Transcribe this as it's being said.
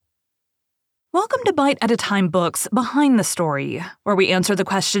Welcome to Bite at a Time Books Behind the Story, where we answer the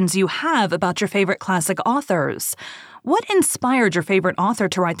questions you have about your favorite classic authors. What inspired your favorite author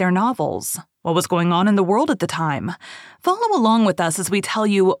to write their novels? What was going on in the world at the time? Follow along with us as we tell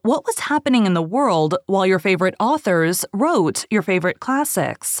you what was happening in the world while your favorite authors wrote your favorite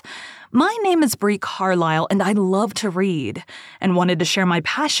classics. My name is Brie Carlisle, and I love to read, and wanted to share my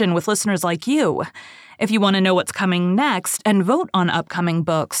passion with listeners like you. If you want to know what's coming next and vote on upcoming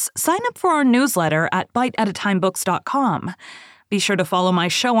books, sign up for our newsletter at biteatatimebooks.com. Be sure to follow my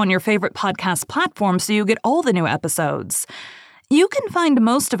show on your favorite podcast platform so you get all the new episodes. You can find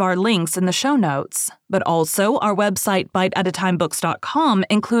most of our links in the show notes, but also our website biteatatimebooks.com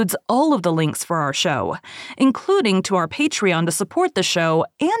includes all of the links for our show, including to our Patreon to support the show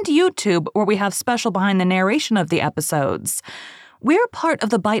and YouTube where we have special behind the narration of the episodes. We're part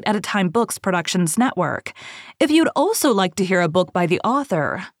of the Bite at a Time Books Productions Network. If you'd also like to hear a book by the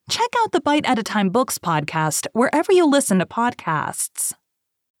author, check out the Bite at a Time Books podcast wherever you listen to podcasts.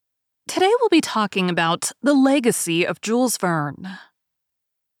 Today we'll be talking about the legacy of Jules Verne.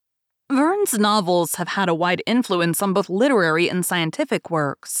 Verne's novels have had a wide influence on both literary and scientific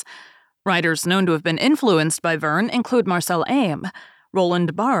works. Writers known to have been influenced by Verne include Marcel Aime,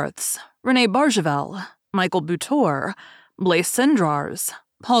 Roland Barthes, René Barjavel, Michael Butor, Blaise Cendrars,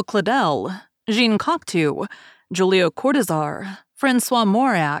 Paul Claudel, Jean Cocteau, Julio Cortázar, François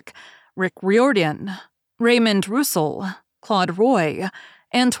Mauriac, Rick Riordan, Raymond Roussel, Claude Roy,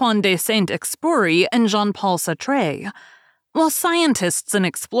 Antoine de Saint-Exupéry, and Jean-Paul Sartre, while scientists and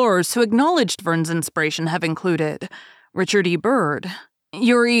explorers who acknowledged Verne's inspiration have included Richard E. Byrd,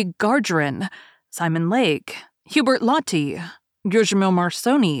 Yuri Gagarin, Simon Lake, Hubert Loti, Guillermo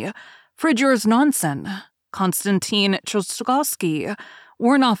Marconi, Fridtjof Nansen, Konstantin Tsiolkovsky,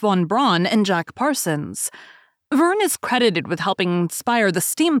 Wernher von Braun, and Jack Parsons. Verne is credited with helping inspire the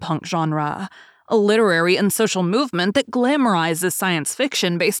steampunk genre, a literary and social movement that glamorizes science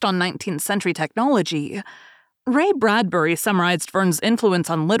fiction based on 19th century technology. Ray Bradbury summarized Verne's influence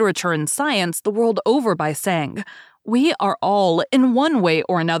on literature and science the world over by saying, "We are all, in one way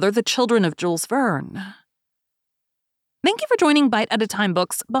or another, the children of Jules Verne." Thank you for joining Bite at a Time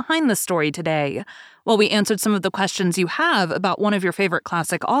Books Behind the Story today, while we answered some of the questions you have about one of your favorite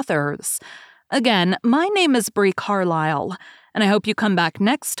classic authors. Again, my name is Brie Carlisle, and I hope you come back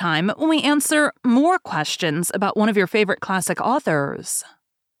next time when we answer more questions about one of your favorite classic authors.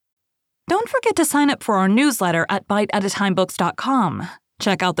 Don't forget to sign up for our newsletter at biteatatimebooks.com.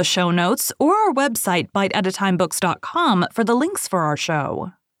 Check out the show notes or our website biteatatimebooks.com for the links for our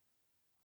show.